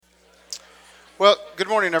Well, good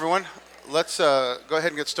morning, everyone. Let's go ahead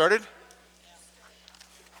and get started.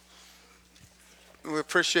 We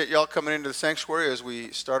appreciate y'all coming into the sanctuary as we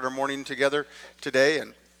start our morning together today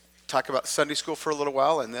and talk about Sunday school for a little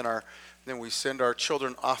while, and then we send our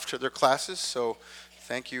children off to their classes. So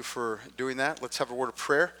thank you for doing that. Let's have a word of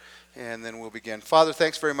prayer, and then we'll begin. Father,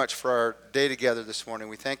 thanks very much for our day together this morning.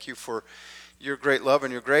 We thank you for your great love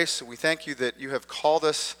and your grace. We thank you that you have called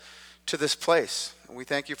us to this place. We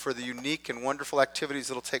thank you for the unique and wonderful activities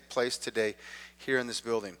that will take place today here in this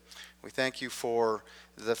building. We thank you for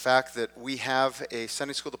the fact that we have a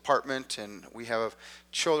Sunday school department and we have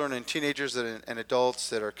children and teenagers and adults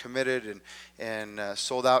that are committed and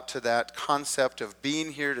sold out to that concept of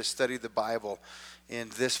being here to study the Bible in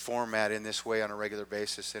this format, in this way on a regular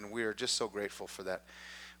basis. And we are just so grateful for that.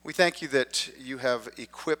 We thank you that you have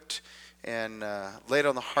equipped and laid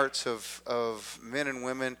on the hearts of men and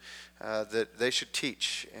women that they should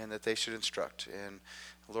teach and that they should instruct. And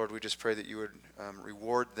Lord, we just pray that you would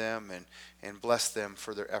reward them and bless them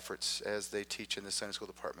for their efforts as they teach in the Sunday school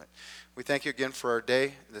department. We thank you again for our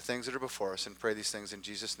day, the things that are before us, and pray these things in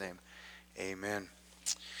Jesus' name. Amen.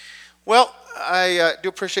 Well, I do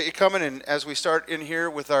appreciate you coming, and as we start in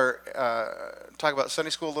here with our talk about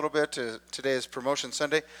Sunday school a little bit, today is Promotion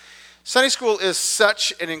Sunday. Sunday school is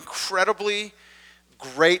such an incredibly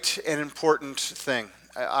great and important thing.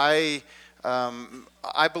 I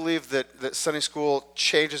believe that Sunday school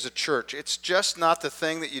changes a church. It's just not the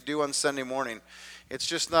thing that you do on Sunday morning. It's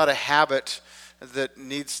just not a habit that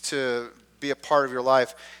needs to be a part of your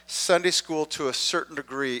life. Sunday school, to a certain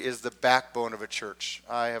degree, is the backbone of a church.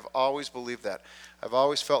 I have always believed that. I've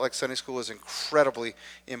always felt like Sunday school is incredibly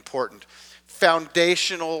important.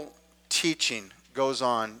 Foundational teaching goes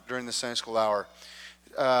on during the Sunday school hour.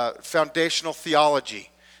 Foundational theology.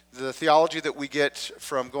 The theology that we get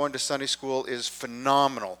from going to Sunday school is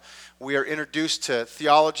phenomenal. We are introduced to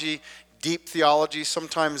theology, deep theology.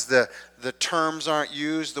 Sometimes the terms aren't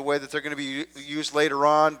used the way that they're going to be used later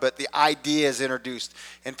on, but the idea is introduced,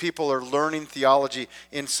 and people are learning theology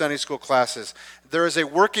in Sunday school classes. There is a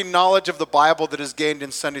working knowledge of the Bible that is gained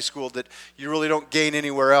in Sunday school that you really don't gain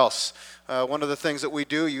anywhere else. One of the things that we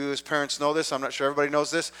do, you as parents know this, I'm not sure everybody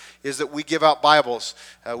knows this, is that we give out Bibles.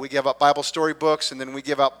 We give out Bible story books, and then we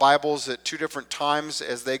give out Bibles at two different times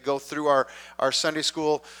as they go through our Sunday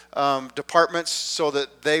school departments, so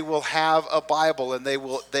that they will have a Bible and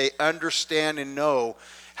they understand and know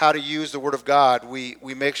how to use the Word of God. We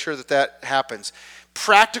make sure that happens.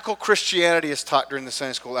 Practical Christianity is taught during the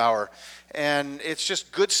Sunday school hour. And it's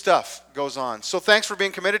just good stuff goes on. So thanks for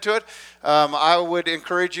being committed to it. I would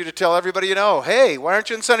encourage you to tell everybody you know, hey, why aren't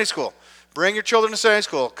you in Sunday school? Bring your children to Sunday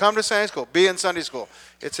school. Come to Sunday school. Be in Sunday school.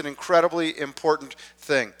 It's an incredibly important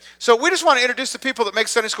thing. So we just want to introduce the people that make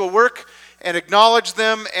Sunday school work and acknowledge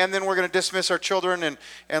them, and then we're going to dismiss our children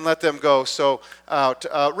and let them go. So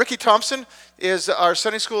Ricky Thompson is our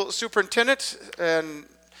Sunday school superintendent,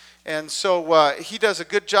 and so he does a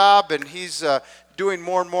good job, and he's doing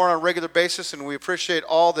more and more on a regular basis, and we appreciate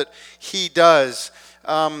all that he does.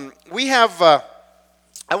 I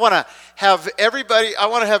want to have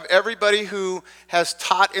everybody who has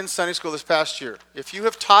taught in Sunday school this past year. If you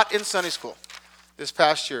have taught in Sunday school this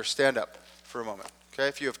past year, stand up for a moment. Okay?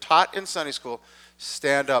 If you have taught in Sunday school,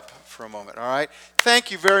 stand up for a moment. All right?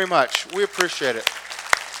 Thank you very much. We appreciate it.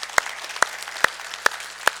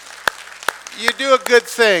 You do a good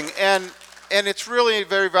thing, and it's really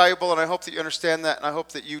very valuable, and I hope that you understand that, and I hope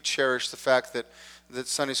that you cherish the fact that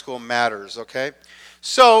Sunday school matters, okay?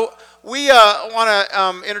 So we want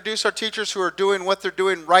to introduce our teachers who are doing what they're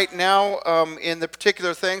doing right now in the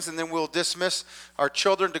particular things, and then we'll dismiss our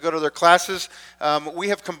children to go to their classes. We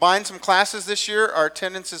have combined some classes this year. Our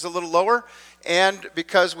attendance is a little lower. And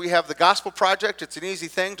because we have the Gospel Project, it's an easy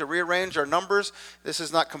thing to rearrange our numbers. This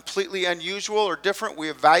is not completely unusual or different.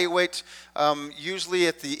 We evaluate usually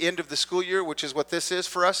at the end of the school year, which is what this is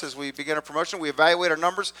for us as we begin our promotion. We evaluate our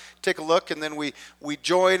numbers, take a look, and then we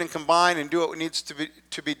join and combine and do what needs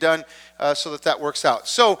to be done so that works out.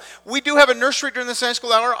 So we do have a nursery during the Sunday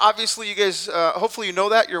school hour. Obviously, you guys, hopefully you know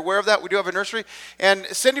that. You're aware of that. We do have a nursery. And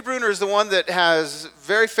Cindy Bruner is the one that has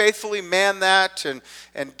very faithfully manned that and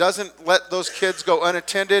doesn't let those kids go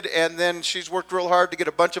unattended, and then she's worked real hard to get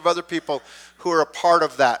a bunch of other people who are a part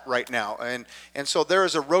of that right now. And so there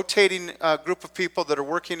is a rotating group of people that are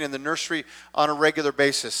working in the nursery on a regular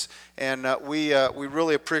basis, and we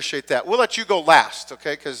really appreciate that. We'll let you go last,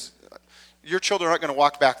 okay, because your children aren't going to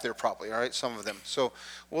walk back there probably, all right, some of them. So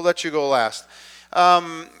we'll let you go last.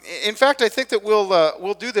 In fact, I think that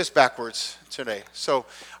we'll do this backwards today. So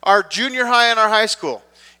our junior high and our high school,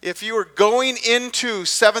 if you are going into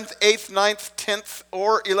 7th, 8th, 9th, 10th,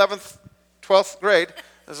 or 11th, 12th grade,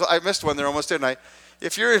 I missed one there almost, didn't I?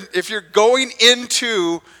 If you're going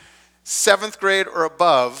into 7th grade or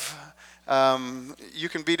above, you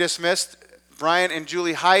can be dismissed. Brian and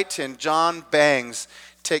Julie Height and John Bangs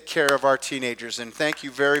take care of our teenagers, and thank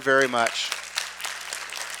you very, very much.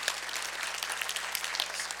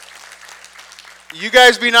 You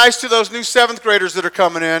guys be nice to those new 7th graders that are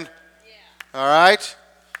coming in. Yeah. All right?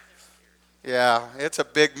 Yeah, it's a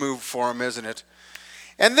big move for them, isn't it?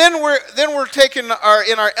 And then we're taking in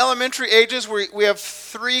our elementary ages, we have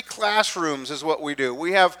 3 classrooms is what we do.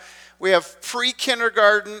 We have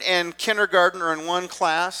pre-kindergarten and kindergarten are in one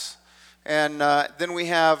class. And then we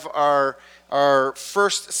have our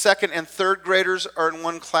 1st, 2nd, and 3rd graders are in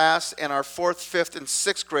one class, and our 4th, 5th, and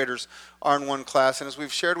 6th graders are in one class. And as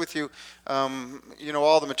we've shared with you,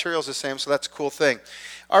 all the materials the same, so that's a cool thing.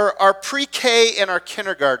 Our pre-K and our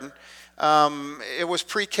kindergarten, it was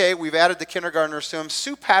pre-K. We've added the kindergartners to them.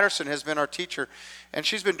 Sue Patterson has been our teacher, and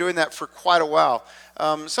she's been doing that for quite a while.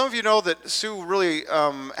 Some of you know that Sue really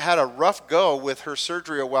had a rough go with her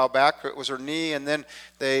surgery a while back. It was her knee, and then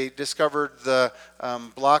they discovered the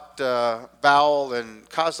blocked bowel and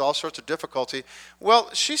caused all sorts of difficulty.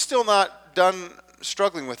 Well, she's still not done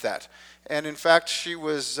struggling with that. And in fact, she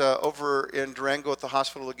was over in Durango at the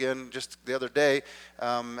hospital again just the other day,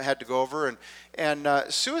 had to go over. And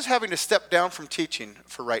Sue is having to step down from teaching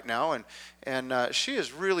for right now, and she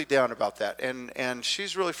is really down about that. And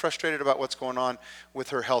she's really frustrated about what's going on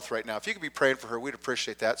with her health right now. If you could be praying for her, we'd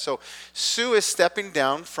appreciate that. So Sue is stepping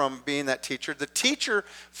down from being that teacher. The teacher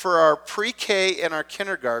for our pre-K and our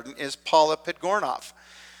kindergarten is Paula Podgornoff.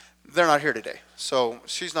 They're not here today, so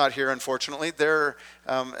she's not here, unfortunately. They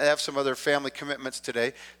have some other family commitments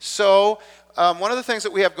today. So one of the things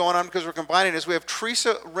that we have going on, because we're combining, is we have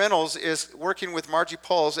Teresa Reynolds is working with Margie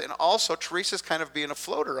Poles, and also Teresa's kind of being a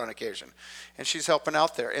floater on occasion, and she's helping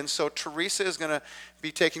out there. And so Teresa is going to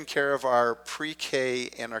be taking care of our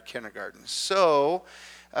pre-K and our kindergarten. So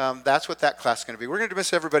that's what that class is going to be. We're going to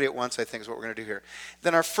miss everybody at once, I think, is what we're going to do here.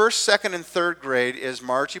 Then our 1st, 2nd, and 3rd grade is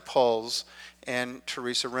Margie Poles and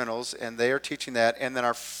Teresa Reynolds, and they are teaching that. And then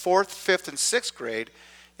our 4th, 5th, and 6th grade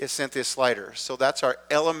is Cynthia Slider. So that's our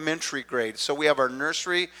elementary grade. So we have our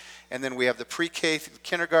nursery, and then we have the pre-K,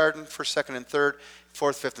 kindergarten, 1st, 2nd, and 3rd,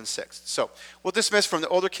 4th, 5th, and 6th. So we'll dismiss from the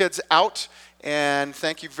older kids out, and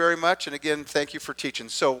thank you very much. And again, thank you for teaching.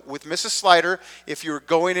 So with Mrs. Slider, if you're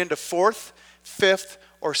going into 4th, 5th,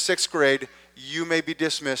 or 6th grade, you may be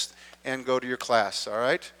dismissed and go to your class, all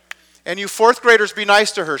right? And you 4th graders, be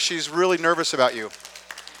nice to her. She's really nervous about you.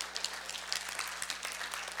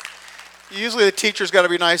 Usually the teacher's got to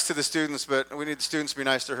be nice to the students, but we need the students to be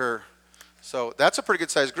nice to her. So that's a pretty good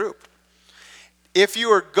sized group. If you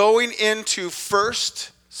are going into 1st,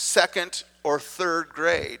 2nd, or 3rd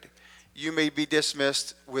grade, you may be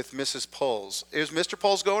dismissed with Mrs. Poles. Is Mr.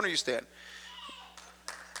 Poles going, or you stand?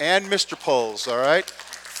 And Mr. Poles, all right?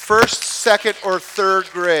 1st, 2nd, or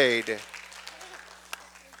 3rd grade.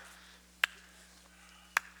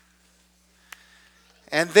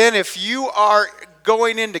 And then if you are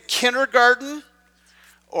going into kindergarten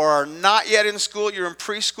or are not yet in school, you're in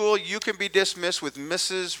preschool, you can be dismissed with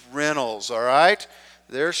Mrs. Reynolds, all right?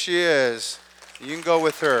 There she is. You can go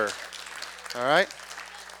with her, all right?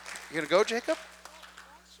 You going to go, Jacob?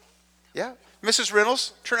 Yeah. Mrs.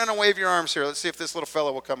 Reynolds, turn around and wave your arms here. Let's see if this little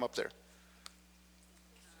fellow will come up there.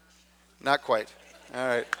 Not quite. All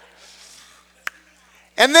right.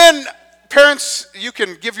 And then parents, you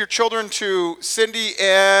can give your children to Cindy,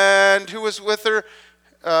 and who was with her?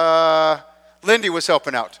 Lindy was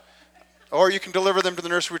helping out. Or you can deliver them to the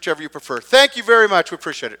nursery, whichever you prefer. Thank you very much. We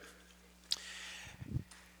appreciate it.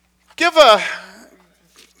 Give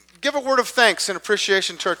a word of thanks and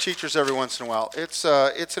appreciation to our teachers every once in a while. It's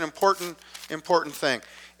an important thing.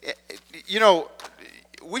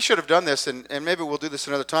 We should have done this, and maybe we'll do this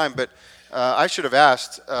another time, but I should have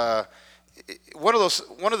asked. One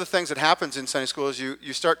of the things that happens in Sunday school is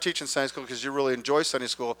you start teaching Sunday school because you really enjoy Sunday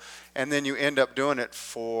school, and then you end up doing it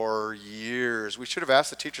for years. We should have asked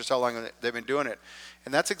the teachers how long they've been doing it,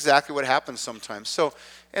 and that's exactly what happens sometimes. So,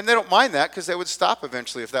 and they don't mind that because they would stop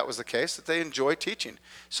eventually if that was the case, that they enjoy teaching.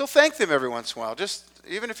 So thank them every once in a while. Just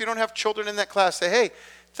even if you don't have children in that class, say, hey,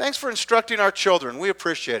 thanks for instructing our children. We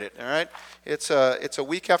appreciate it, all right? It's a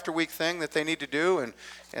week after week thing that they need to do,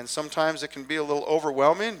 and sometimes it can be a little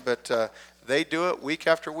overwhelming, but they do it week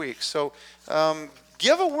after week. So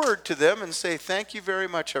give a word to them and say thank you very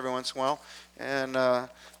much every once in a while, and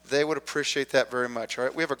they would appreciate that very much, all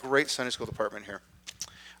right? We have a great Sunday school department here.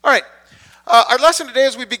 All right, our lesson today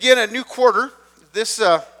as we begin a new quarter,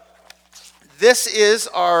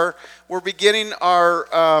 we're beginning our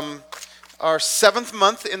our 7th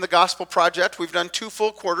month in the Gospel Project. We've done 2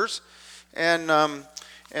 full quarters, and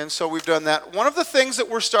so we've done that. One of the things that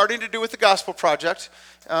we're starting to do with the Gospel Project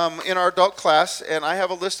in our adult class, and I have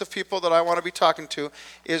a list of people that I want to be talking to,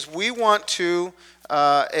 is we want to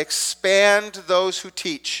expand those who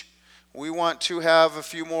teach. We want to have a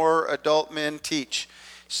few more adult men teach.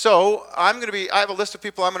 So I have a list of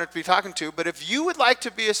people I'm going to be talking to, but if you would like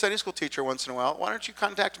to be a Sunday school teacher once in a while, why don't you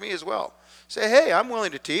contact me as well? Say, hey, I'm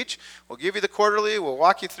willing to teach. We'll give you the quarterly. We'll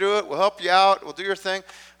walk you through it. We'll help you out. We'll do your thing.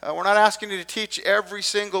 We're not asking you to teach every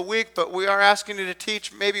single week, but we are asking you to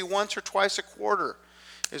teach maybe once or twice a quarter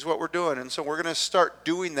is what we're doing. And so we're going to start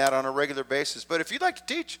doing that on a regular basis. But if you'd like to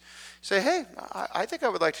teach, say, hey, I think I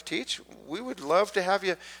would like to teach. We would love to have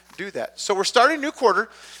you do that. So we're starting a new quarter.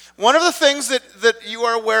 One of the things that you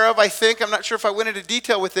are aware of, I think, I'm not sure if I went into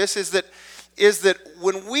detail with this, is that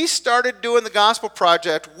when we started doing the Gospel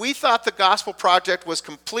Project, we thought the Gospel Project was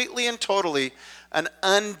completely and totally an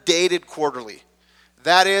undated quarterly.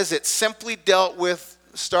 That is, it simply dealt with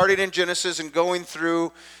starting in Genesis and going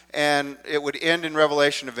through, and it would end in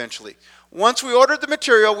Revelation eventually. Once we ordered the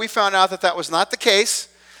material, we found out that was not the case.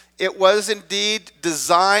 It was indeed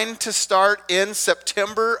designed to start in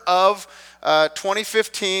September of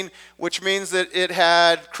 2015, which means that it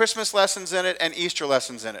had Christmas lessons in it and Easter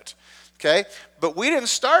lessons in it. Okay? But we didn't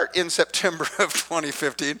start in September of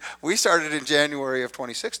 2015. We started in January of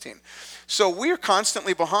 2016. So we're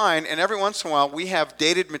constantly behind, and every once in a while we have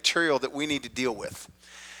dated material that we need to deal with.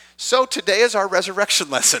 So today is our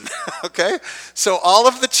resurrection lesson, okay? So all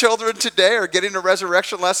of the children today are getting a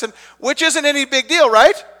resurrection lesson, which isn't any big deal,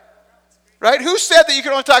 right? Right? Who said that you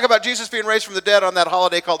can only talk about Jesus being raised from the dead on that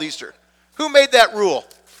holiday called Easter? Who made that rule?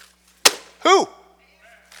 Who?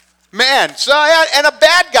 Man. So, and a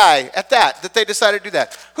bad guy at that they decided to do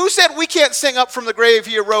that. Who said we can't sing Up From the Grave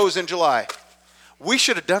He Arose in July? We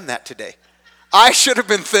should have done that today. I should have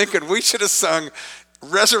been thinking we should have sung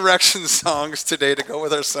resurrection songs today to go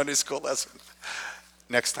with our Sunday school lesson.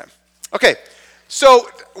 Next time. Okay. So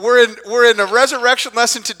we're in a resurrection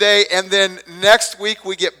lesson today, and then next week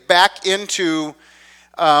we get back into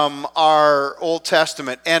our Old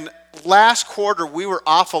Testament. And last quarter we were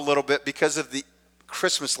off a little bit because of the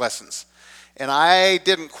Christmas lessons, and I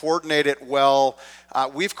didn't coordinate it well.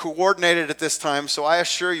 We've coordinated it this time, so I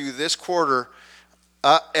assure you this quarter,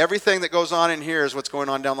 everything that goes on in here is what's going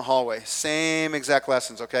on down the hallway. Same exact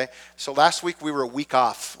lessons, okay? So last week we were a week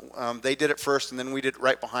off. They did it first, and then we did it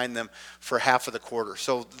right behind them for half of the quarter.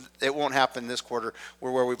 So it won't happen this quarter.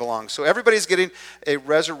 We're where we belong. So everybody's getting a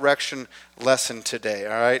resurrection lesson today,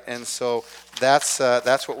 all right? And so that's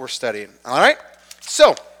what we're studying, all right?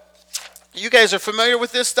 So you guys are familiar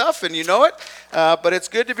with this stuff, and you know it, but it's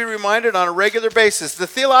good to be reminded on a regular basis. The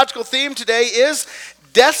theological theme today is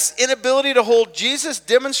death's inability to hold Jesus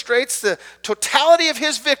demonstrates the totality of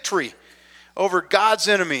his victory over God's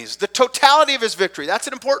enemies. The totality of his victory. That's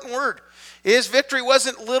an important word. His victory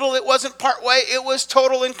wasn't little, it wasn't part way, it was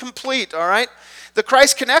total and complete, all right? The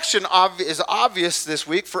Christ connection is obvious this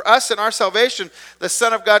week. For us in our salvation, the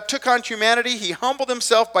Son of God took on humanity. He humbled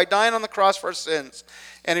himself by dying on the cross for our sins.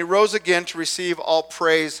 And he rose again to receive all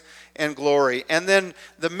praise and glory. And then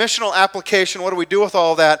the missional application, what do we do with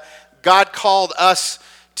all that? God called us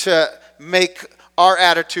to make our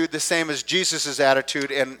attitude the same as Jesus'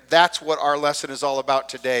 attitude, and that's what our lesson is all about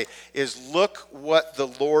today, is look what the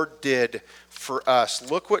Lord did for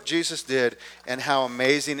us. Look what Jesus did and how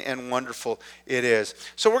amazing and wonderful it is.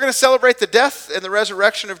 So we're going to celebrate the death and the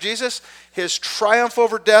resurrection of Jesus, his triumph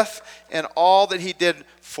over death, and all that he did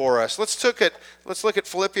for us. Let's look at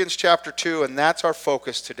Philippians chapter 2, and that's our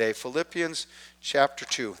focus today. Philippians chapter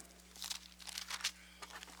 2.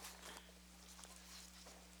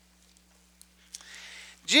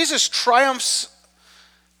 Jesus triumphs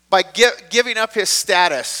by giving up his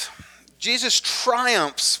status. Jesus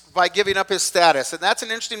triumphs by giving up his status. And that's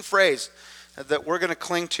an interesting phrase that we're going to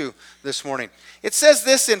cling to this morning. It says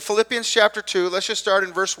this in Philippians chapter 2. Let's just start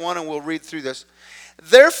in verse 1 and we'll read through this.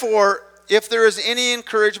 Therefore, if there is any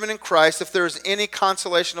encouragement in Christ, if there is any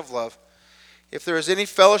consolation of love, if there is any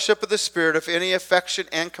fellowship of the Spirit, if any affection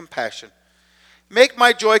and compassion, make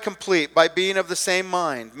my joy complete by being of the same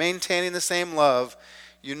mind, maintaining the same love,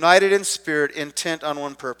 united in spirit, intent on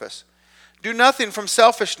one purpose. Do nothing from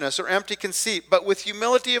selfishness or empty conceit, but with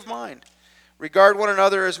humility of mind. Regard one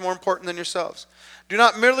another as more important than yourselves. Do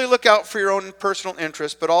not merely look out for your own personal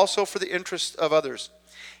interest, but also for the interest of others.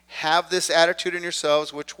 Have this attitude in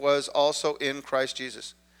yourselves, which was also in Christ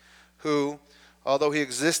Jesus, who, although he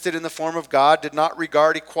existed in the form of God, did not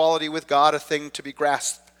regard equality with God a thing to be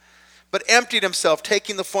grasped, but emptied himself,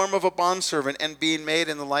 taking the form of a bondservant and being made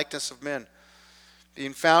in the likeness of men.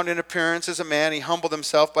 Being found in appearance as a man, he humbled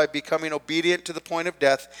himself by becoming obedient to the point of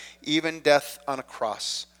death, even death on a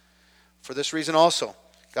cross. For this reason also,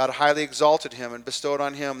 God highly exalted him and bestowed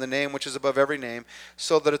on him the name which is above every name,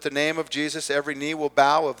 so that at the name of Jesus every knee will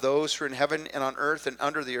bow, of those who are in heaven and on earth and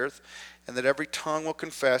under the earth, and that every tongue will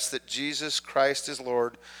confess that Jesus Christ is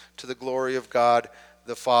Lord, to the glory of God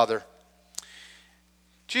the Father.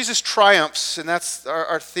 Jesus triumphs, and that's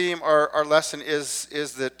our theme, our lesson is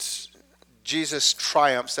that Jesus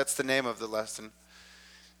triumphs. That's the name of the lesson.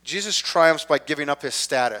 Jesus triumphs by giving up his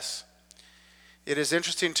status. It is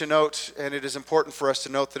interesting to note, and it is important for us to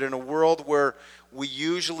note, that in a world where we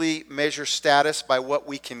usually measure status by what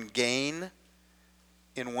we can gain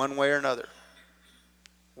in one way or another,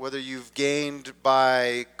 whether you've gained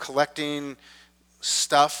by collecting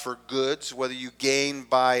stuff or goods, whether you gain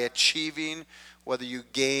by achieving, whether you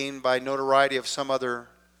gain by notoriety of some other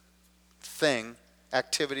thing,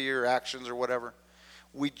 activity or actions or whatever,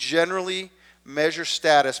 we generally measure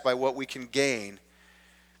status by what we can gain.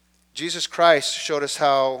 Jesus Christ showed us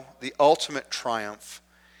how the ultimate triumph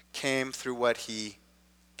came through what he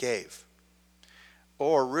gave,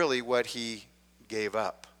 or really what he gave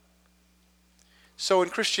up. So in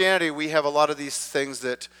Christianity, we have a lot of these things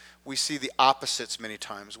that we see the opposites many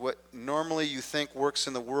times. What normally you think works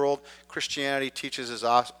in the world, Christianity teaches is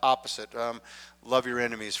opposite. Love your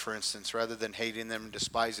enemies, for instance, rather than hating them and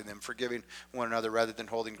despising them, forgiving one another rather than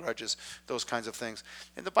holding grudges, those kinds of things.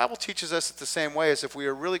 And the Bible teaches us it the same way, as if we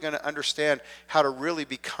are really going to understand how to really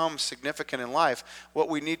become significant in life, what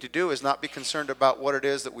we need to do is not be concerned about what it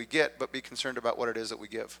is that we get, but be concerned about what it is that we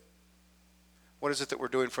give. What is it that we're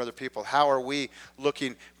doing for other people? How are we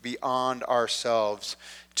looking beyond ourselves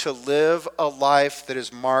to live a life that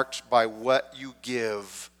is marked by what you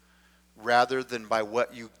give rather than by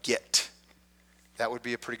what you get? That would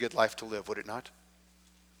be a pretty good life to live, would it not?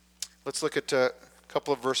 Let's look at a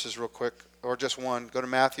couple of verses real quick, or just one. Go to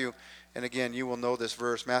Matthew, and again, you will know this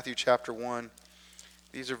verse, Matthew chapter 1.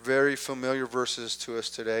 These are very familiar verses to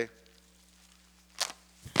us today.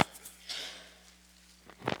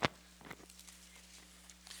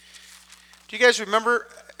 Do you guys remember,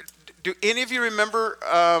 do any of you remember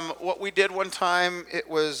what we did one time? It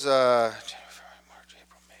was, January, February, March,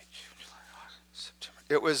 April, May, June, July, August,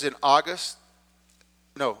 September. It was in August.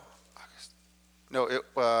 No,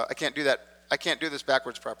 I can't do that. I can't do this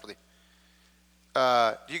backwards properly.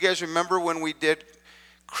 Do you guys remember when we did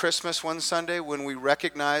Christmas one Sunday, when we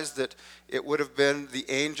recognized that it would have been the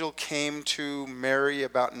angel came to Mary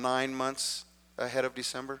about 9 months ahead of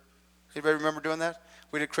December? Anybody remember doing that?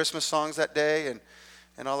 We did Christmas songs that day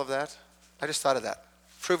and all of that. I just thought of that,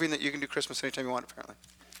 proving that you can do Christmas anytime you want, apparently.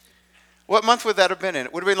 What month would that have been in?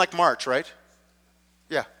 It would have been like March, right?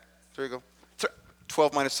 Yeah, there you go.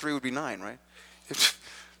 12 minus 3 would be 9, right? It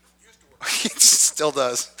still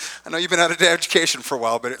does. I know you've been out of education for a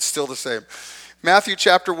while, but it's still the same. Matthew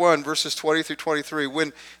chapter 1, verses 20 through 23.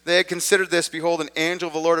 When they had considered this, behold, an angel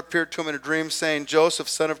of the Lord appeared to him in a dream, saying, Joseph,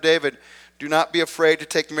 son of David, do not be afraid to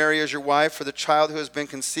take Mary as your wife, for the child who has been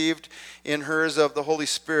conceived in her is of the Holy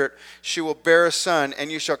Spirit. She will bear a son,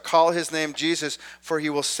 and you shall call his name Jesus, for he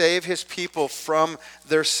will save his people from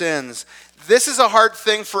their sins. This is a hard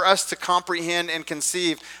thing for us to comprehend and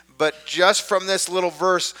conceive, but just from this little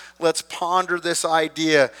verse, let's ponder this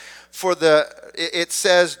idea. It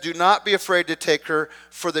says, do not be afraid to take her,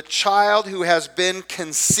 for the child who has been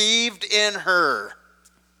conceived in her.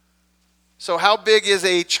 So how big is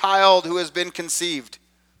a child who has been conceived?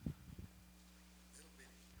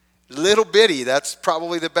 Little bitty. That's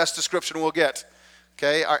probably the best description we'll get.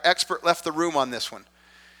 Okay, our expert left the room on this one.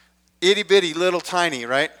 Itty bitty, little tiny,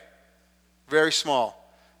 right? Very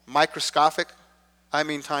small. Microscopic, I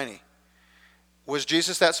mean tiny. Was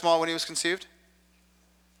Jesus that small when he was conceived?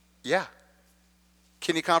 Yeah.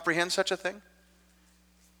 Can you comprehend such a thing?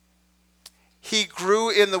 He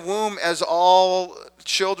grew in the womb as all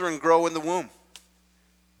children grow in the womb.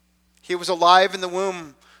 He was alive in the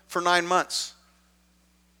womb for 9 months.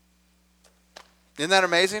 Isn't that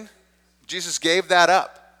amazing? Jesus gave that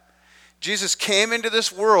up. Jesus came into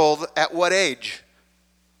this world at what age?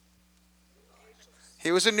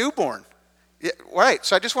 He was a newborn. Yeah, right,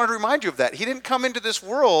 so I just wanted to remind you of that. He didn't come into this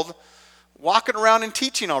world walking around and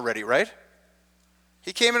teaching already, right?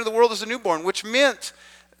 He came into the world as a newborn, which meant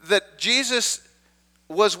that Jesus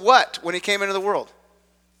was what when he came into the world?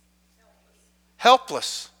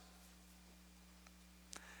 Helpless.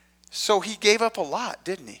 So he gave up a lot,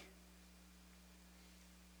 didn't he?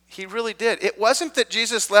 He really did. It wasn't that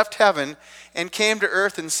Jesus left heaven and came to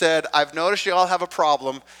earth and said, I've noticed you all have a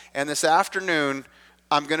problem, and this afternoon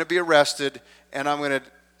I'm going to be arrested, and I'm going to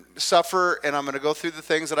suffer, and I'm going to go through the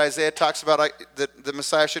things that Isaiah talks about that the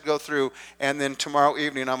Messiah should go through, and then tomorrow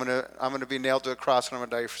evening I'm going to be nailed to a cross and I'm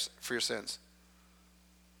going to die for your sins.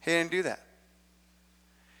 He didn't do that.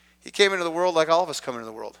 He came into the world like all of us come into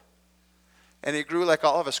the world. And he grew like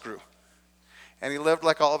all of us grew. And he lived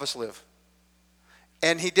like all of us live.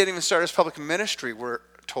 And he didn't even start his public ministry, we're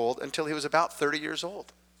told, until he was about 30 years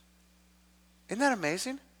old. Isn't that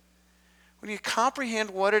amazing? When you comprehend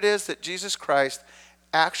what it is that Jesus Christ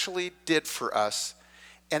actually did for us,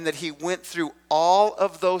 and that he went through all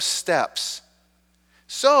of those steps.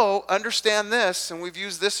 So, understand this, and we've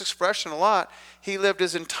used this expression a lot, he lived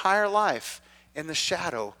his entire life in the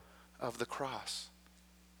shadow of the cross.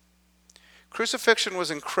 Crucifixion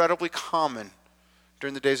was incredibly common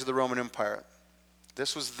during the days of the Roman Empire.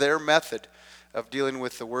 This was their method of dealing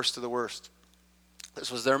with the worst of the worst.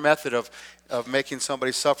 This was their method of making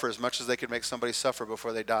somebody suffer as much as they could make somebody suffer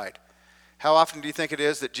before they died. How often do you think it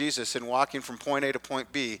is that Jesus, in walking from point A to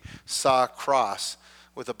point B, saw a cross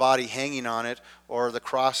with a body hanging on it, or the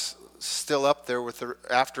cross still up there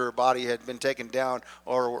after a body had been taken down,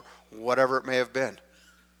 or whatever it may have been?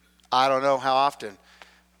 I don't know how often,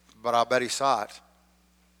 but I'll bet he saw it.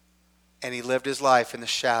 And he lived his life in the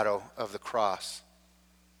shadow of the cross.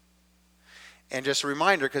 And just a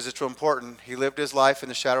reminder, because it's so important, he lived his life in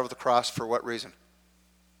the shadow of the cross for what reason?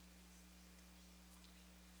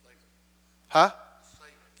 Huh?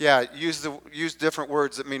 Yeah, use different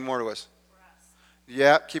words that mean more to us.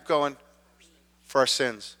 Yeah, keep going. For our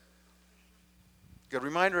sins. Good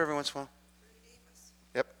reminder every once in a while.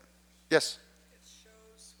 Yep. Yes. It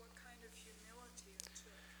shows what kind of humility it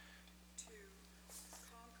took to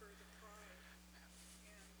conquer the pride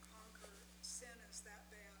and conquer sin is that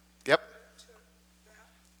bad. Yep. It took that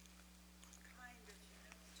kind of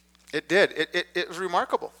humility. It did. It was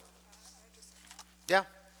remarkable. I just can't. Yeah.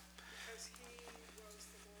 Because he was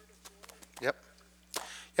the Lord of glory. Yep.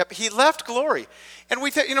 Yep. He left glory. And we're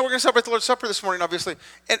going to celebrate the Lord's Supper this morning, obviously.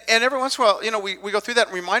 And every once in a while, we go through that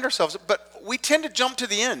and remind ourselves, but we tend to jump to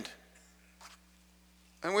the end.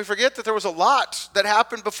 And we forget that there was a lot that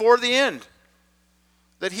happened before the end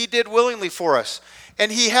that he did willingly for us.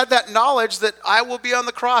 And he had that knowledge that I will be on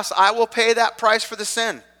the cross. I will pay that price for the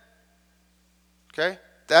sin. Okay?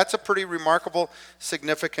 That's a pretty remarkable,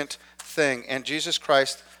 significant thing. And Jesus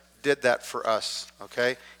Christ did that for us.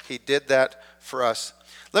 Okay? He did that for us.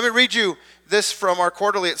 Let me read you this from our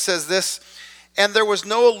quarterly. It says this, and there was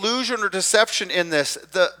no illusion or deception in this.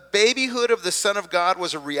 The babyhood of the Son of God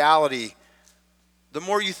was a reality. The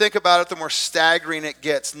more you think about it, the more staggering it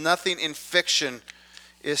gets. Nothing in fiction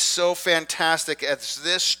is so fantastic as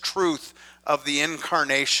this truth of the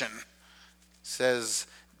incarnation, says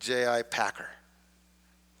J.I. Packer.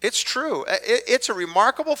 It's true. It's a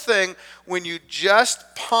remarkable thing when you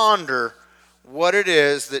just ponder what it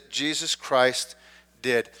is that Jesus Christ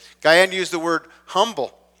did. Guyan used the word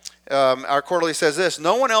humble. Our quarterly says this,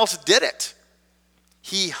 no one else did it.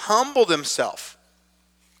 He humbled himself.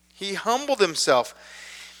 He humbled himself.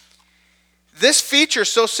 This feature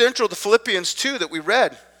so central to Philippians 2 that we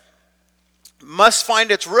read must find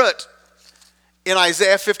its root in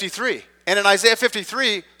Isaiah 53. And in Isaiah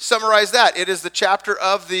 53, summarize that. It is the chapter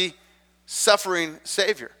of the suffering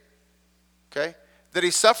Savior. Okay? That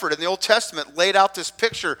he suffered. And the Old Testament laid out this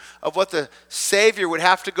picture of what the Savior would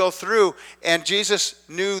have to go through. And Jesus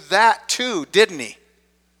knew that too, didn't he?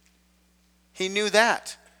 He knew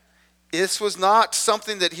that. This was not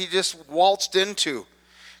something that he just waltzed into.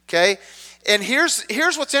 Okay? And here's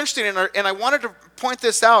what's interesting, and I wanted to point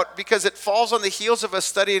this out because it falls on the heels of us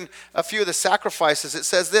studying a few of the sacrifices. It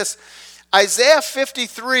says this, Isaiah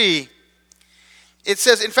 53, it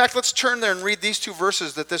says, in fact, let's turn there and read these two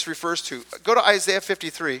verses that this refers to. Go to Isaiah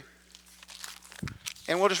 53,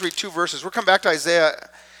 and we'll just read two verses. We'll come back to Isaiah,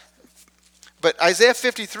 but Isaiah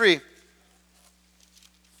 53,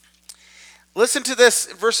 listen to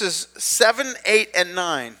this, verses 7, 8, and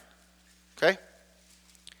 9, okay?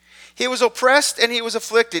 He was oppressed and he was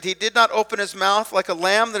afflicted. He did not open his mouth, like a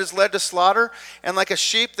lamb that is led to slaughter, and like a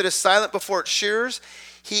sheep that is silent before its shearers.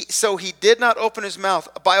 So he did not open his mouth.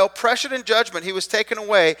 By oppression and judgment he was taken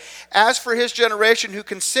away. As for his generation, who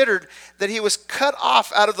considered that he was cut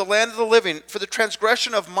off out of the land of the living for the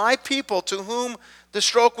transgression of my people, to whom the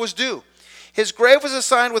stroke was due. His grave was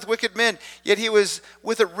assigned with wicked men, yet he was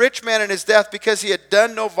with a rich man in his death, because he had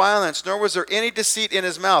done no violence, nor was there any deceit in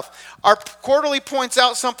his mouth. Our quarterly points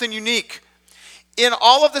out something unique. In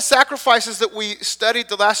all of the sacrifices that we studied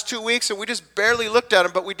the last 2 weeks, and we just barely looked at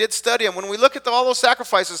them, but we did study them. When we look at all those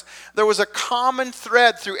sacrifices, there was a common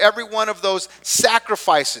thread through every one of those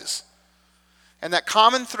sacrifices. And that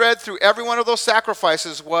common thread through every one of those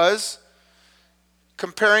sacrifices was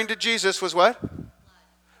comparing to Jesus was what?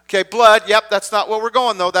 Okay, blood. Yep, that's not where we're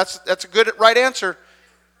going though. That's a good right answer.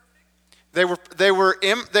 They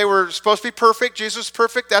were supposed to be perfect. Jesus was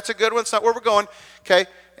perfect. That's a good one. It's not where we're going. Okay,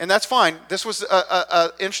 and that's fine. This was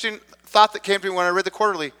a interesting thought that came to me when I read the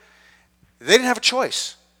quarterly. They didn't have a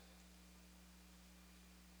choice.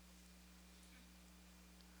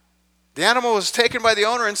 The animal was taken by the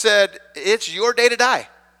owner and said, "It's your day to die."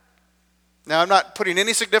 Now, I'm not putting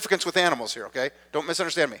any significance with animals here, okay? Don't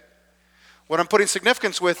misunderstand me. What I'm putting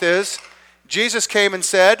significance with is Jesus came and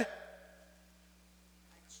said,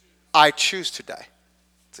 "I choose to die."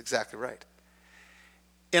 That's exactly right.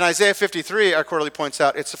 In Isaiah 53, our quarterly points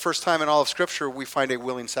out, it's the first time in all of Scripture we find a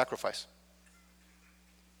willing sacrifice.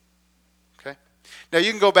 Okay? Now,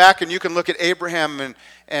 you can go back and you can look at Abraham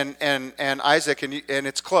and Isaac, and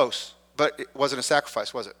it's close, but it wasn't a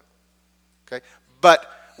sacrifice, was it? Okay?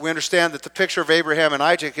 But we understand that the picture of Abraham and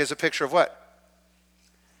Isaac is a picture of what?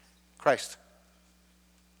 Christ.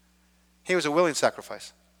 He was a willing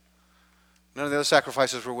sacrifice. None of the other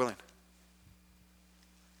sacrifices were willing.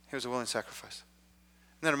 He was a willing sacrifice.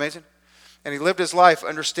 Isn't that amazing? And he lived his life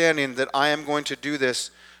understanding that I am going to do this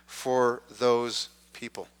for those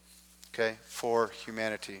people. Okay? For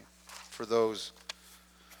humanity. For those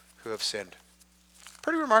who have sinned.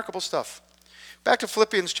 Pretty remarkable stuff. Back to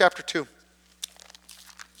Philippians chapter 2.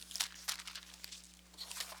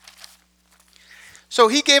 So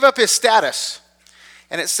he gave up his status.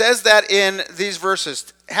 And it says that in these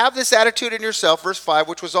verses. Have this attitude in yourself, verse 5,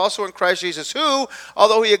 which was also in Christ Jesus, who,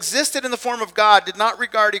 although he existed in the form of God, did not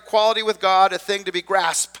regard equality with God a thing to be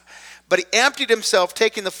grasped. But he emptied himself,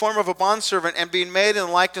 taking the form of a bondservant and being made in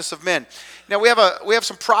the likeness of men. Now we have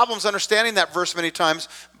some problems understanding that verse many times,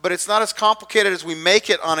 but it's not as complicated as we make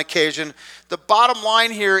it on occasion. The bottom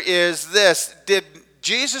line here is this. Did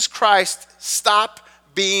Jesus Christ stop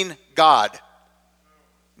being God?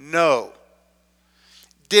 No.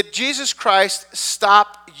 Did Jesus Christ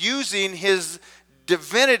stop using his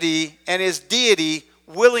divinity and his deity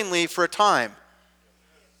willingly for a time?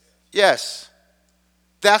 Yes.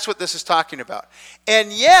 That's what this is talking about.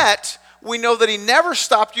 And yet, we know that he never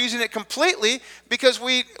stopped using it completely because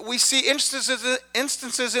we see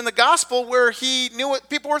instances in the gospel where he knew what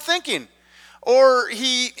people were thinking. Or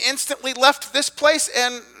he instantly left this place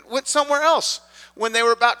and went somewhere else when they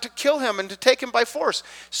were about to kill him and to take him by force.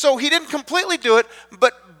 So he didn't completely do it,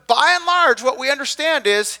 but by and large, what we understand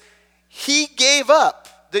is he gave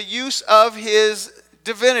up the use of his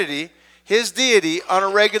divinity, his deity, on a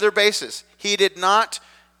regular basis. He did not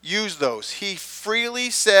use those. He freely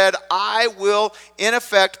said, I will, in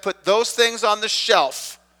effect, put those things on the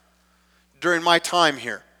shelf during my time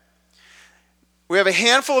here. We have a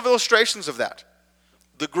handful of illustrations of that.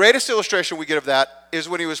 The greatest illustration we get of that is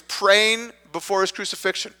when he was praying before his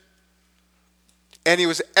crucifixion. And he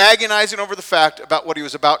was agonizing over the fact about what he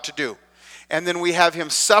was about to do. And then we have him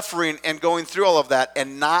suffering and going through all of that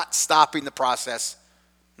and not stopping the process,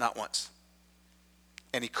 not once.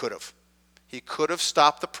 And he could have. He could have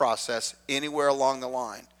stopped the process anywhere along the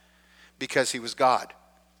line because he was God.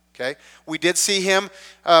 Okay? We did see him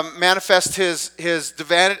manifest his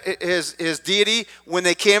deity when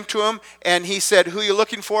they came to him, and he said, who are you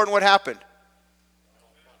looking for, and what happened?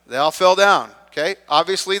 They all fell down. Okay?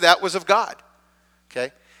 Obviously, that was of God.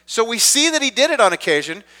 Okay? So we see that he did it on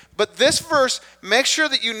occasion, but this verse, make sure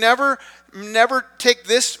that you never take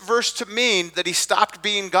this verse to mean that he stopped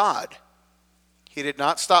being God. He did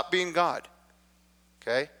not stop being God.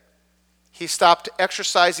 Okay? He stopped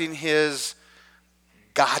exercising his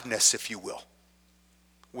godness, if you will,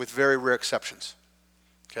 with very rare exceptions.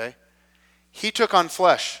 Okay? He took on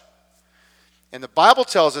flesh. And the Bible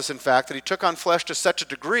tells us, in fact, that he took on flesh to such a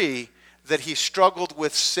degree that he struggled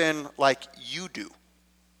with sin like you do.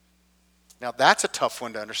 Now, that's a tough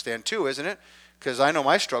one to understand too, isn't it? Because I know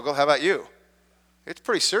my struggle. How about you? It's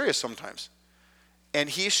pretty serious sometimes. And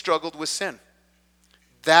he struggled with sin.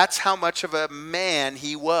 That's how much of a man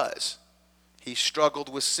he was. He struggled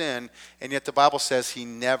with sin, and yet the Bible says he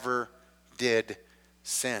never did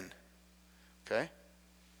sin. Okay?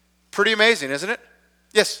 Pretty amazing, isn't it?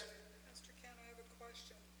 Yes? Mr. Ken, I have a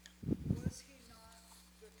question. Was he not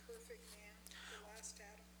the perfect man, the last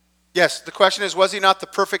Adam? Yes, the question is, was he not the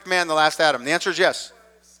perfect man, the last Adam? The answer is yes.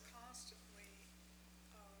 Was constantly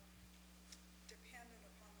dependent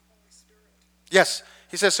upon the Holy Spirit. Yes.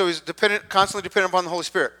 He says, so he's constantly dependent upon the Holy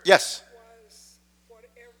Spirit. Yes. Was what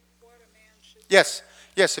a man should do. Yes.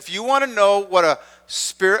 Yes. If you want to know what a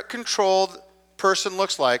spirit-controlled person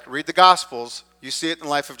looks like, read the Gospels. You see it in the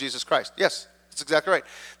life of Jesus Christ. Yes, that's exactly right.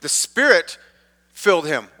 The Spirit filled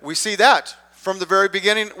him. We see that from the very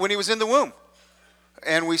beginning when he was in the womb.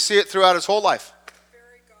 And we see it throughout his whole life. Very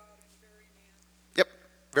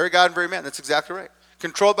Very God and very man. That's exactly right.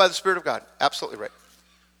 Controlled by the Spirit of God. Absolutely right.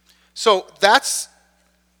 So that's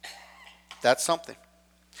something.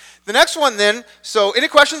 The next one then, so any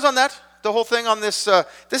questions on that? The whole thing on this,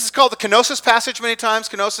 this is called the kenosis passage many times,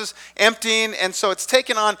 kenosis, emptying, and so it's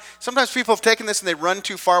taken on, sometimes people have taken this and they run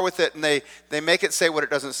too far with it and they make it say what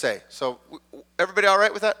it doesn't say. So everybody all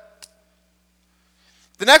right with that?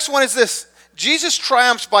 The next one is this. Jesus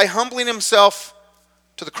triumphs by humbling himself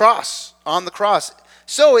to the cross, on the cross.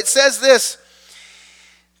 So it says this,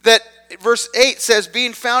 that verse 8 says,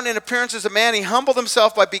 being found in appearance as a man, he humbled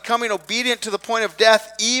himself by becoming obedient to the point of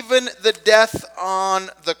death, even the death on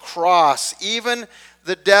the cross. Even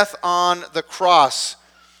the death on the cross.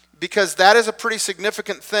 Because that is a pretty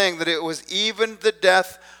significant thing, that it was even the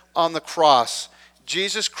death on the cross.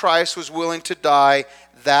 Jesus Christ was willing to die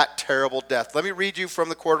that terrible death. Let me read you from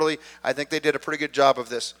the Quarterly. I think they did a pretty good job of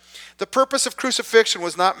this. The purpose of crucifixion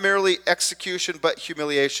was not merely execution, but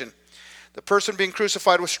humiliation. The person being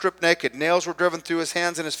crucified was stripped naked. Nails were driven through his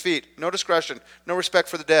hands and his feet. No discretion, no respect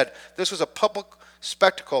for the dead. This was a public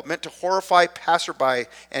spectacle meant to horrify passerby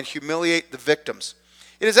and humiliate the victims.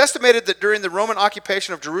 It is estimated that during the Roman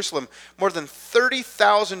occupation of Jerusalem, more than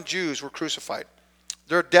 30,000 Jews were crucified.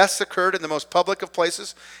 Their deaths occurred in the most public of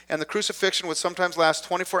places, and the crucifixion would sometimes last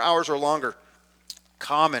 24 hours or longer.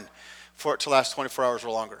 Common for it to last 24 hours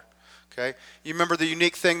or longer. Okay? You remember the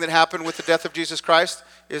unique thing that happened with the death of Jesus Christ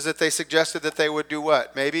is that they suggested that they would do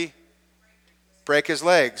what? Maybe break his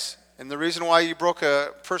legs. And the reason why you broke a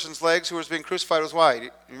person's legs who was being crucified was why?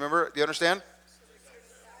 You remember? Do you understand?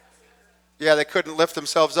 Yeah, they couldn't lift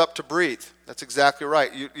themselves up to breathe. That's exactly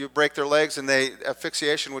right. You break their legs and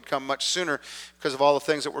asphyxiation would come much sooner because of all the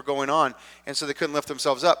things that were going on. And so they couldn't lift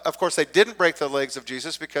themselves up. Of course, they didn't break the legs of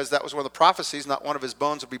Jesus because that was one of the prophecies. Not one of his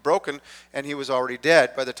bones would be broken, and he was already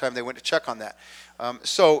dead by the time they went to check on that.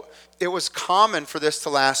 So it was common for this to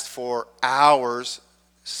last for hours.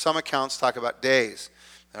 Some accounts talk about days.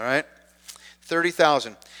 All right?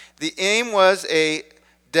 30,000. The aim was a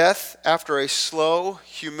death after a slow,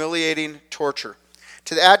 humiliating torture.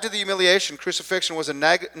 To add to the humiliation, crucifixion was a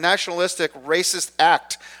nationalistic, racist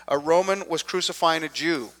act. A Roman was crucifying a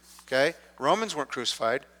Jew. Okay? Romans weren't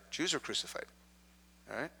crucified. Jews were crucified.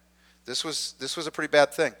 All right? This was a pretty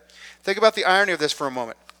bad thing. Think about the irony of this for a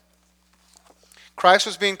moment. Christ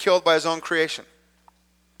was being killed by his own creation.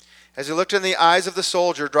 As he looked in the eyes of the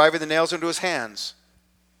soldier driving the nails into his hands,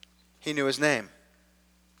 he knew his name.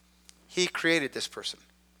 He created this person.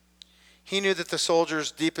 He knew that the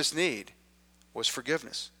soldier's deepest need was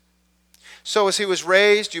forgiveness. So as he was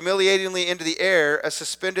raised humiliatingly into the air, a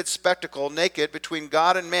suspended spectacle, naked between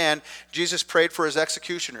God and man, Jesus prayed for his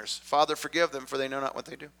executioners. Father, forgive them, for they know not what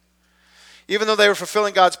they do. Even though they were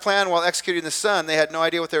fulfilling God's plan while executing the Son, they had no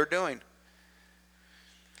idea what they were doing.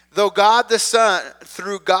 Through God the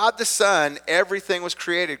Son, everything was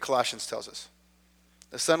created, Colossians tells us.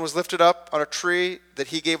 The Son was lifted up on a tree that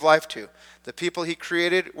he gave life to. The people he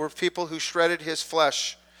created were people who shredded his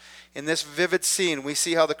flesh. In this vivid scene, we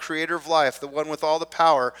see how the creator of life, the one with all the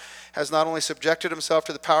power, has not only subjected himself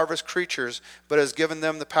to the power of his creatures, but has given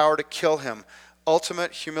them the power to kill him.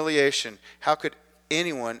 Ultimate humiliation. How could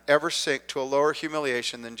anyone ever sink to a lower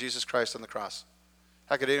humiliation than Jesus Christ on the cross?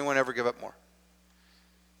 How could anyone ever give up more?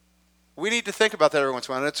 We need to think about that every once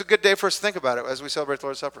in a while. And it's a good day for us to think about it as we celebrate the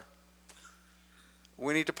Lord's Supper.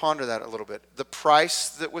 We need to ponder that a little bit. The price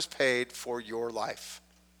that was paid for your life.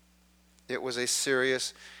 It was a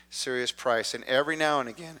serious, serious price. And every now and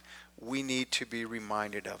again, we need to be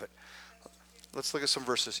reminded of it. Let's look at some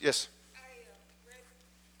verses. Yes? I read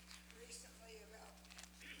recently about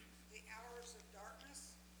the hours of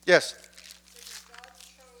darkness. Yes. Because God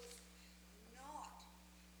chose not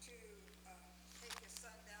to take his Son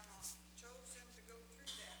down off. He chose him to go through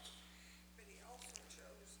that. But he also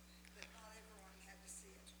chose that not everyone had to see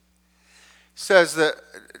it. Says that,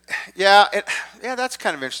 that's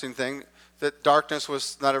kind of an interesting thing, that darkness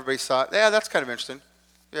was, not everybody saw it. Yeah, that's kind of interesting.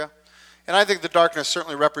 Yeah. And I think the darkness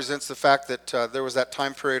certainly represents the fact that there was that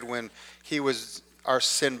time period when he was our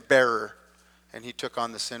sin bearer and he took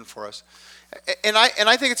on the sin for us. And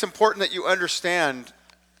I think it's important that you understand,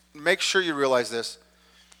 make sure you realize this.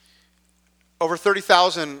 Over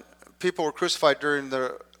 30,000 people were crucified during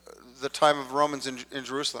the time of Romans in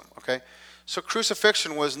Jerusalem, okay? So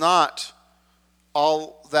crucifixion was not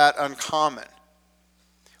all that uncommon.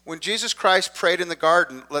 When Jesus Christ prayed in the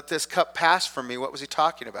garden, let this cup pass from me, what was he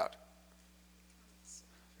talking about?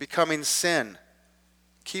 Becoming sin.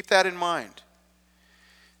 Keep that in mind.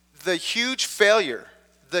 The huge failure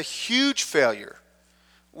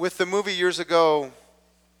with the movie years ago,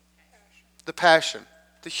 The Passion,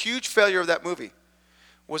 the huge failure of that movie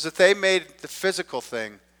was that they made the physical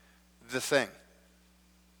thing the thing.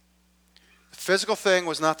 The physical thing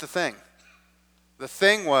was not the thing. The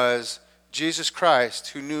thing was Jesus Christ,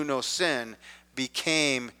 who knew no sin,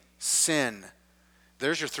 became sin.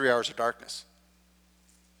 There's your 3 hours of darkness.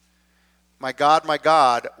 My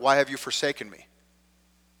God, why have you forsaken me?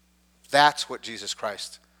 That's what Jesus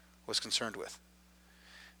Christ was concerned with.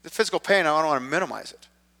 The physical pain, I don't want to minimize it.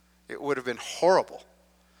 It would have been horrible.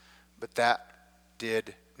 But that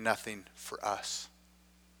did nothing for us.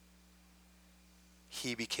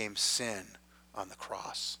 He became sin on the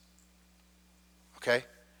cross. Okay?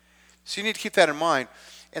 So you need to keep that in mind.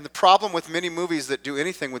 And the problem with many movies that do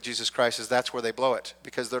anything with Jesus Christ is that's where they blow it,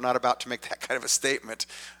 because they're not about to make that kind of a statement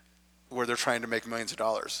where they're trying to make millions of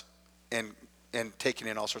dollars and taking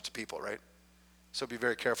in all sorts of people, right? So be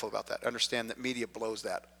very careful about that. Understand that media blows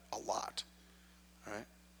that a lot. All right?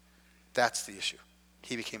 That's the issue.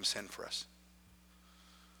 He became sin for us.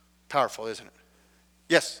 Powerful, isn't it?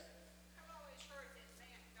 Yes? I've always heard that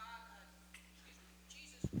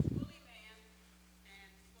Jesus was fully man and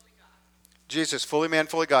fully God. Jesus, fully man,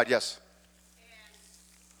 fully God, yes. And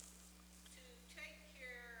to take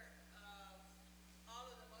care of all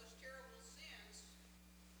of the most terrible sins,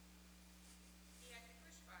 he had to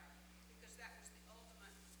crucify because that was the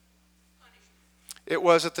ultimate punishment. It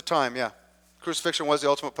was at the time, yeah. Crucifixion was the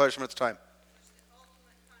ultimate punishment at the time. It was the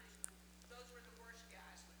ultimate punishment. Those were the worst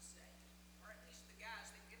guys, let's say, or at least the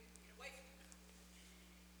guys that couldn't get away from him.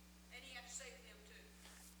 And he had to save them too.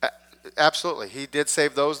 Absolutely. He did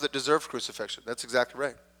save those that deserved crucifixion. That's exactly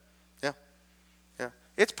right. Yeah. Yeah.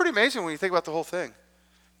 It's pretty amazing when you think about the whole thing.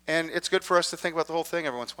 And it's good for us to think about the whole thing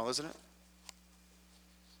every once in a while, isn't it?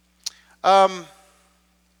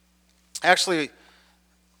 Actually,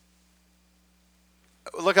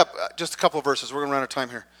 look up just a couple of verses. We're going to run out of time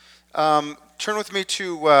here. Turn with me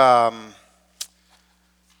to,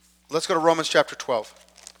 let's go to Romans chapter 12.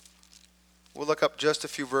 We'll look up just a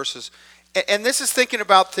few verses. And this is thinking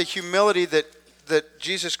about the humility that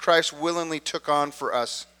Jesus Christ willingly took on for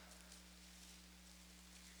us.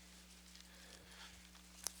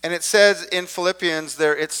 And it says in Philippians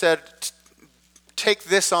there, it said, take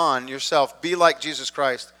this on yourself. Be like Jesus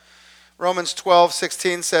Christ. Romans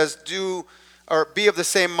 12:16 says, be of the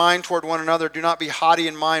same mind toward one another. Do not be haughty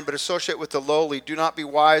in mind, but associate with the lowly. Do not be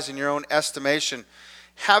wise in your own estimation.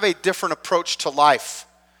 Have a different approach to life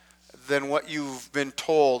than what you've been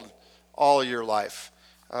told all your life.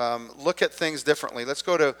 Look at things differently. Let's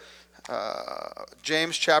go to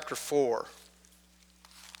James chapter 4.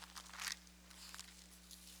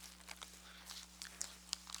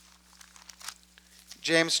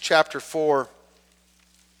 James chapter 4,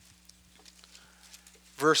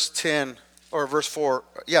 verse 10, or verse 4.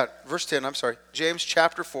 Yeah, verse 10, I'm sorry. James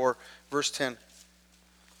chapter 4, verse 10.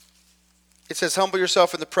 It says, humble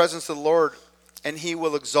yourself in the presence of the Lord, and he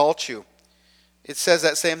will exalt you. It says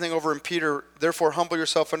that same thing over in Peter. Therefore, humble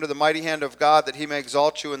yourself under the mighty hand of God, that he may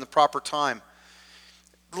exalt you in the proper time.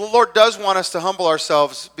 The Lord does want us to humble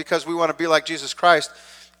ourselves because we want to be like Jesus Christ.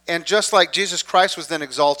 And just like Jesus Christ was then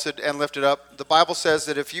exalted and lifted up, the Bible says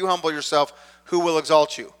that if you humble yourself, who will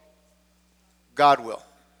exalt you? God will.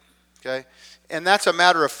 Okay? And that's a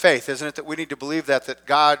matter of faith, isn't it? That we need to believe that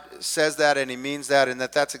God says that and he means that, and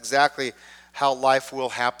that's exactly how life will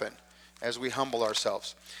happen as we humble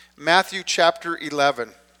ourselves. Matthew chapter 11.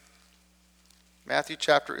 Matthew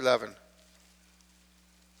chapter 11.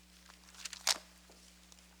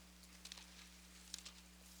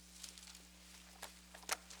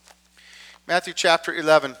 Matthew chapter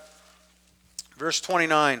 11, verse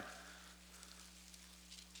 29.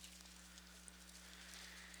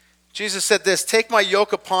 Jesus said this, take my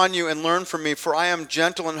yoke upon you and learn from me, for I am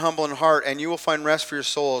gentle and humble in heart, and you will find rest for your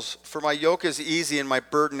souls. For my yoke is easy and my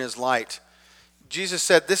burden is light. Jesus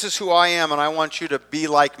said, this is who I am, and I want you to be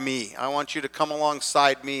like me. I want you to come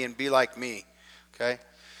alongside me and be like me. Okay?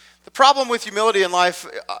 The problem with humility in life,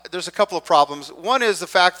 there's a couple of problems. One is the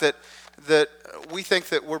fact that we think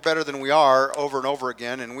that we're better than we are over and over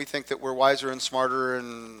again, and we think that we're wiser and smarter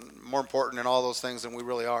and more important and all those things than we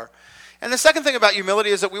really are. And the second thing about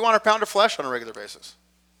humility is that we want a pound of flesh on a regular basis.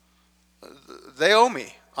 They owe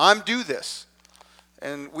me. I'm due this.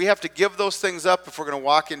 And we have to give those things up if we're going to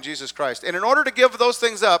walk in Jesus Christ. And in order to give those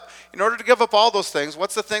things up, in order to give up all those things,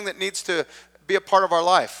 what's the thing that needs to be a part of our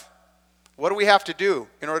life? What do we have to do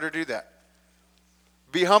in order to do that?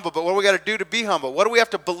 Be humble. But what do we got to do to be humble? What do we have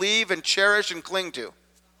to believe and cherish and cling to?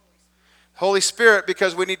 Holy Spirit,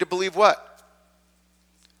 because we need to believe what?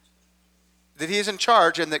 That he is in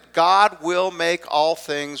charge and that God will make all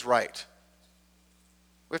things right.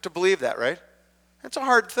 We have to believe that, right? It's a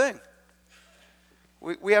hard thing.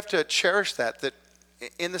 We have to cherish that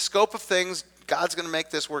in the scope of things, God's going to make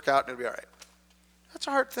this work out and it'll be all right. That's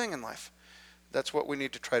a hard thing in life. That's what we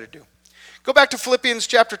need to try to do. Go back to Philippians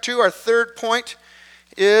chapter 2. Our third point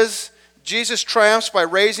is Jesus triumphs by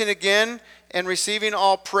raising again and receiving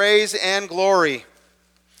all praise and glory.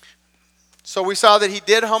 So we saw that he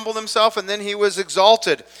did humble himself and then he was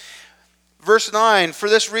exalted. Verse 9, for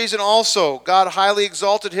this reason also God highly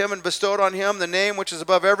exalted him and bestowed on him the name which is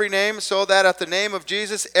above every name, so that at the name of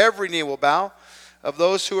Jesus every knee will bow, of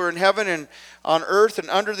those who are in heaven and on earth and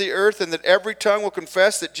under the earth, and that every tongue will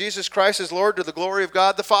confess that Jesus Christ is Lord, to the glory of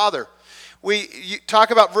God the Father. You talk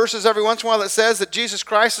about verses every once in a while that says that Jesus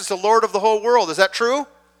Christ is the Lord of the whole world. Is that true?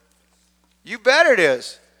 You bet it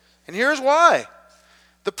is. And here's why.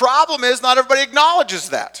 The problem is not everybody acknowledges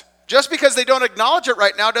that. Just because they don't acknowledge it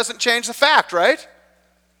right now doesn't change the fact, right?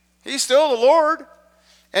 He's still the Lord.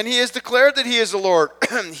 And he has declared that he is the Lord.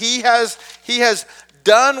 He has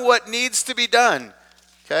done what needs to be done.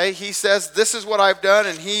 Okay? He says, this is what I've done,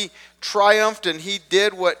 and he triumphed and he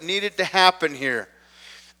did what needed to happen here.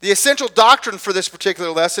 The essential doctrine for this particular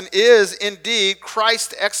lesson is indeed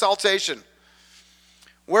Christ's exaltation.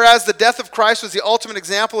 Whereas the death of Christ was the ultimate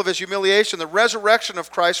example of his humiliation, the resurrection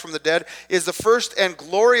of Christ from the dead is the first and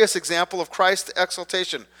glorious example of Christ's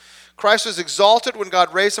exaltation. Christ was exalted when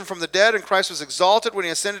God raised him from the dead, and Christ was exalted when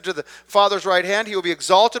he ascended to the Father's right hand. He will be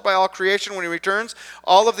exalted by all creation when he returns.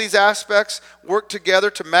 All of these aspects work together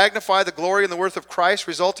to magnify the glory and the worth of Christ,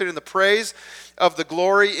 resulting in the praise of the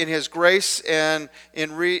glory in his grace and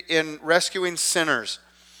in rescuing sinners.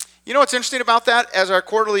 You know what's interesting about that, as our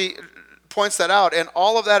quarterly points that out, and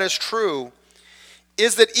all of that is true,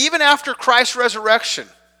 is that even after Christ's resurrection,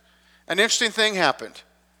 an interesting thing happened.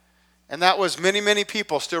 And that was many, many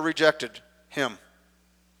people still rejected him.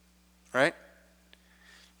 Right?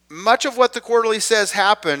 Much of what the quarterly says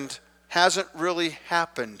happened hasn't really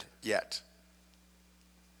happened yet.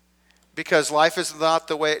 Because life is not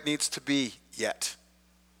the way it needs to be yet.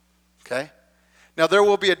 Okay? Now there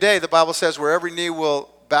will be a day, the Bible says, where every knee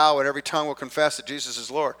will bow and every tongue will confess that Jesus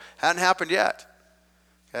is Lord. Hadn't happened yet.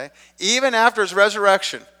 Okay? Even after his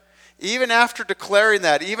resurrection, even after declaring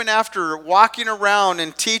that, even after walking around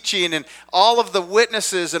and teaching and all of the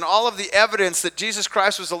witnesses and all of the evidence that Jesus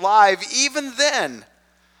Christ was alive, even then,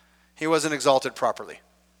 he wasn't exalted properly.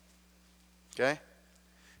 Okay?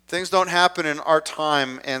 Things don't happen in our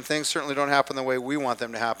time, and things certainly don't happen the way we want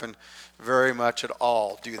them to happen very much at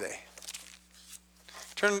all, do they?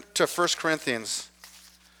 Turn to 1 Corinthians,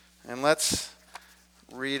 and let's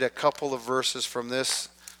read a couple of verses from this,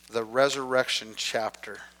 the resurrection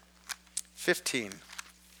chapter. 15. It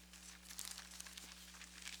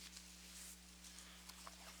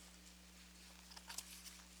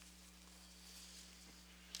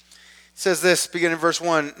says this, beginning in verse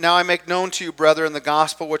 1, now I make known to you, brethren, the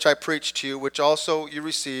gospel which I preached to you, which also you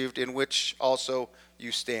received, in which also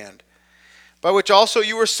you stand, by which also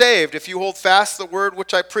you were saved, if you hold fast the word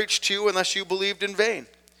which I preached to you, unless you believed in vain.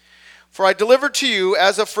 For I delivered to you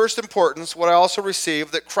as of first importance what I also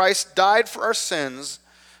received, that Christ died for our sins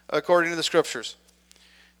according to the Scriptures,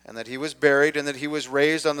 and that he was buried, and that he was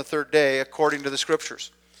raised on the third day according to the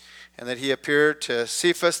Scriptures, and that he appeared to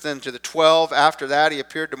Cephas, then to the 12. After that he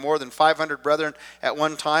appeared to more than 500 brethren at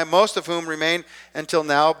one time, most of whom remain until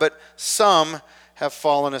now, but some have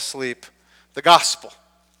fallen asleep. The gospel.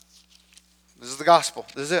 This is the gospel.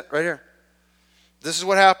 This is it right here. This is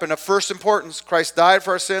what happened. Of first importance, Christ died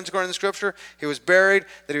for our sins according to the Scripture. He was buried,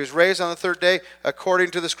 that he was raised on the third day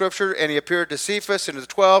according to the Scripture, and he appeared to Cephas and to the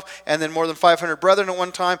 12, and then more than 500 brethren at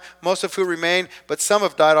one time, most of who remain, but some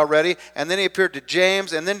have died already. And then he appeared to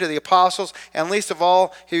James, and then to the apostles, and least of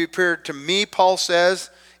all, he appeared to me, Paul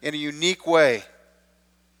says, in a unique way.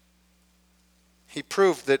 He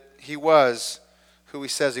proved that he was who he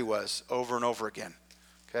says he was over and over again.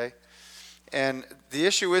 Okay? And the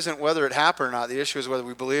issue isn't whether it happened or not. The issue is whether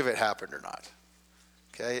we believe it happened or not.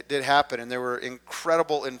 Okay, it did happen, and there were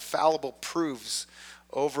incredible, infallible proofs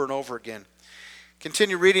over and over again.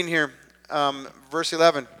 Continue reading here, verse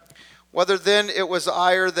 11. Whether then it was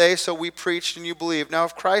I or they, so we preached and you believed. Now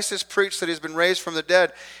if Christ is preached that he has been raised from the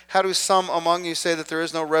dead, how do some among you say that there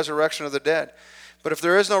is no resurrection of the dead? But if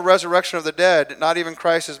there is no resurrection of the dead, not even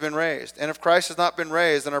Christ has been raised. And if Christ has not been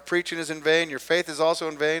raised, then our preaching is in vain, your faith is also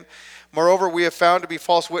in vain. Moreover, we have found to be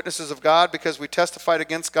false witnesses of God, because we testified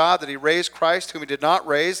against God that he raised Christ, whom he did not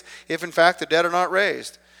raise, if in fact the dead are not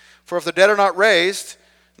raised. For if the dead are not raised,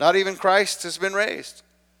 not even Christ has been raised.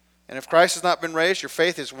 And if Christ has not been raised, your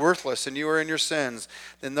faith is worthless, and you are in your sins.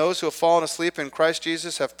 Then those who have fallen asleep in Christ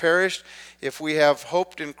Jesus have perished. If we have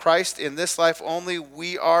hoped in Christ in this life only,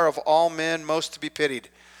 we are of all men most to be pitied.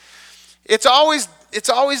 It's always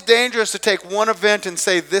dangerous to take one event and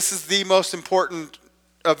say this is the most important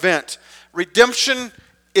event. Redemption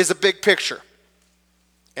is a big picture.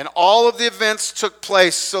 And all of the events took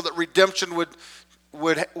place so that redemption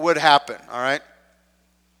would happen, all right?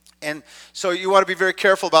 And so you want to be very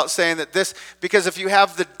careful about saying that this, because if you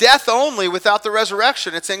have the death only without the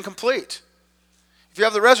resurrection, it's incomplete. If you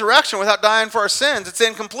have the resurrection without dying for our sins, it's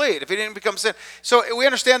incomplete. If he didn't become sin. So we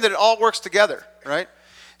understand that it all works together, right?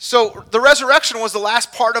 So the resurrection was the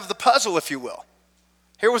last part of the puzzle, if you will.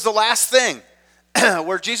 Here was the last thing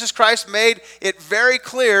where Jesus Christ made it very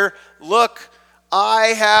clear, look, I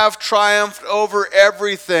have triumphed over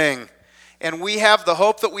everything. And we have the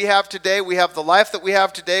hope that we have today. We have the life that we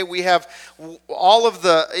have today. We have all of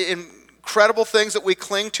the incredible things that we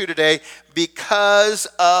cling to today because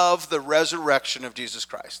of the resurrection of Jesus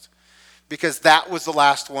Christ. Because that was the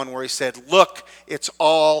last one where he said, look, it's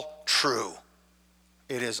all true.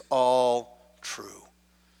 It is all true.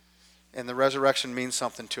 And the resurrection means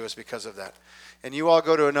something to us because of that. And you all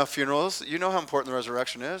go to enough funerals, you know how important the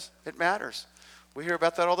resurrection is. It matters. We hear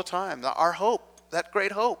about that all the time. Our hope, that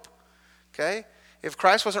great hope. Okay? If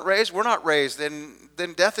Christ wasn't raised, we're not raised. Then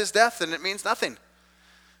death is death and it means nothing.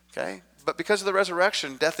 Okay? But because of the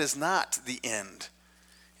resurrection, death is not the end.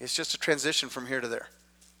 It's just a transition from here to there.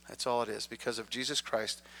 That's all it is, because of Jesus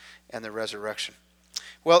Christ and the resurrection.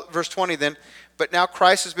 Well, verse 20 then, but now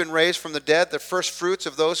Christ has been raised from the dead, the first fruits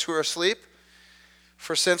of those who are asleep.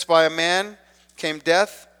 For since by a man came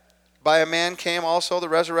death, by a man came also the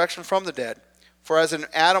resurrection from the dead. For as in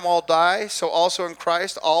Adam all die, so also in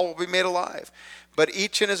Christ all will be made alive. But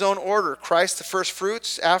each in his own order. Christ the first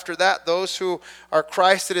fruits. After that, those who are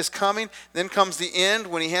Christ that is coming. Then comes the end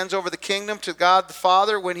when he hands over the kingdom to God the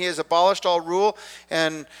Father, when he has abolished all rule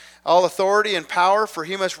and all authority and power, for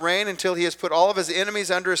he must reign until he has put all of his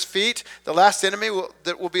enemies under his feet. The last enemy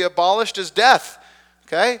that will be abolished is death.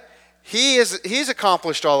 Okay? He's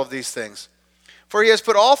accomplished all of these things. For he has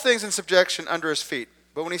put all things in subjection under his feet.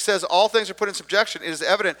 But when he says all things are put in subjection, it is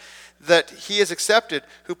evident that he is accepted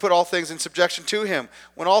who put all things in subjection to him.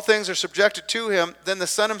 When all things are subjected to him, then the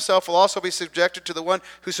Son himself will also be subjected to the one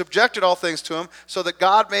who subjected all things to him, so that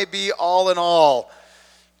God may be all in all.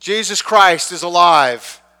 Jesus Christ is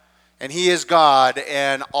alive, and he is God,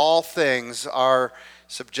 and all things are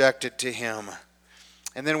subjected to him.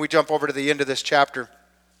 And then we jump over to the end of this chapter.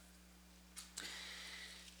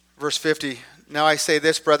 Verse 50. Now I say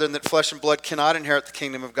this, brethren, that flesh and blood cannot inherit the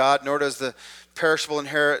kingdom of God, nor does the perishable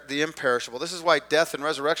inherit the imperishable. This is why death and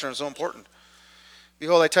resurrection are so important.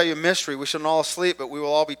 Behold, I tell you a mystery. We shall not all sleep, but we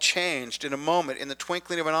will all be changed in a moment, in the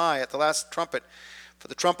twinkling of an eye, at the last trumpet. For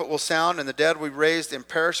the trumpet will sound, and the dead will be raised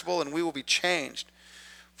imperishable, and we will be changed.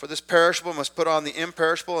 For this perishable must put on the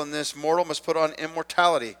imperishable, and this mortal must put on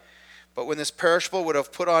immortality. But when this perishable would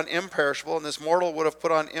have put on imperishable, and this mortal would have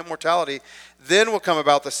put on immortality, then will come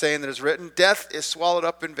about the saying that is written, death is swallowed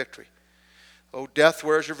up in victory. O death,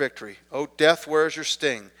 where is your victory? O death, where is your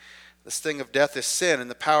sting? The sting of death is sin,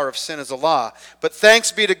 and the power of sin is the law. But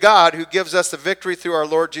thanks be to God who gives us the victory through our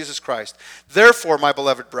Lord Jesus Christ. Therefore, my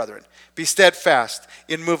beloved brethren, be steadfast,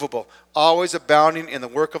 immovable, always abounding in the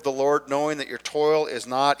work of the Lord, knowing that your toil is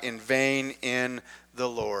not in vain in the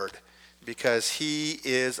Lord. Because he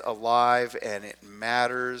is alive, and it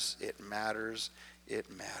matters, it matters,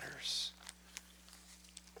 it matters.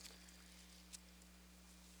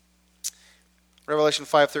 Revelation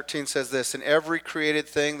 5:13 says this, and every created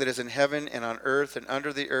thing that is in heaven and on earth and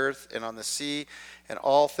under the earth and on the sea and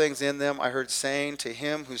all things in them, I heard saying, to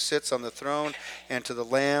him who sits on the throne and to the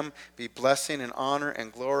Lamb be blessing and honor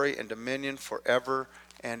and glory and dominion forever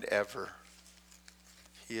and ever.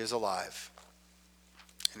 He is alive.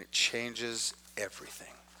 And it changes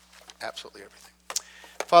everything. Absolutely everything.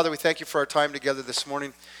 Father, we thank you for our time together this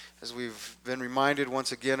morning as we've been reminded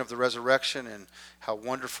once again of the resurrection and how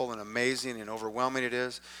wonderful and amazing and overwhelming it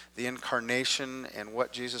is, the incarnation and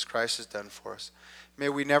what Jesus Christ has done for us. May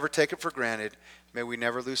we never take it for granted. May we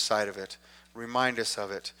never lose sight of it. Remind us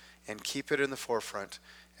of it and keep it in the forefront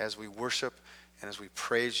as we worship and as we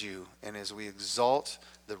praise you and as we exalt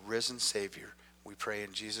the risen Savior. We pray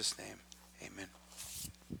in Jesus' name. Amen.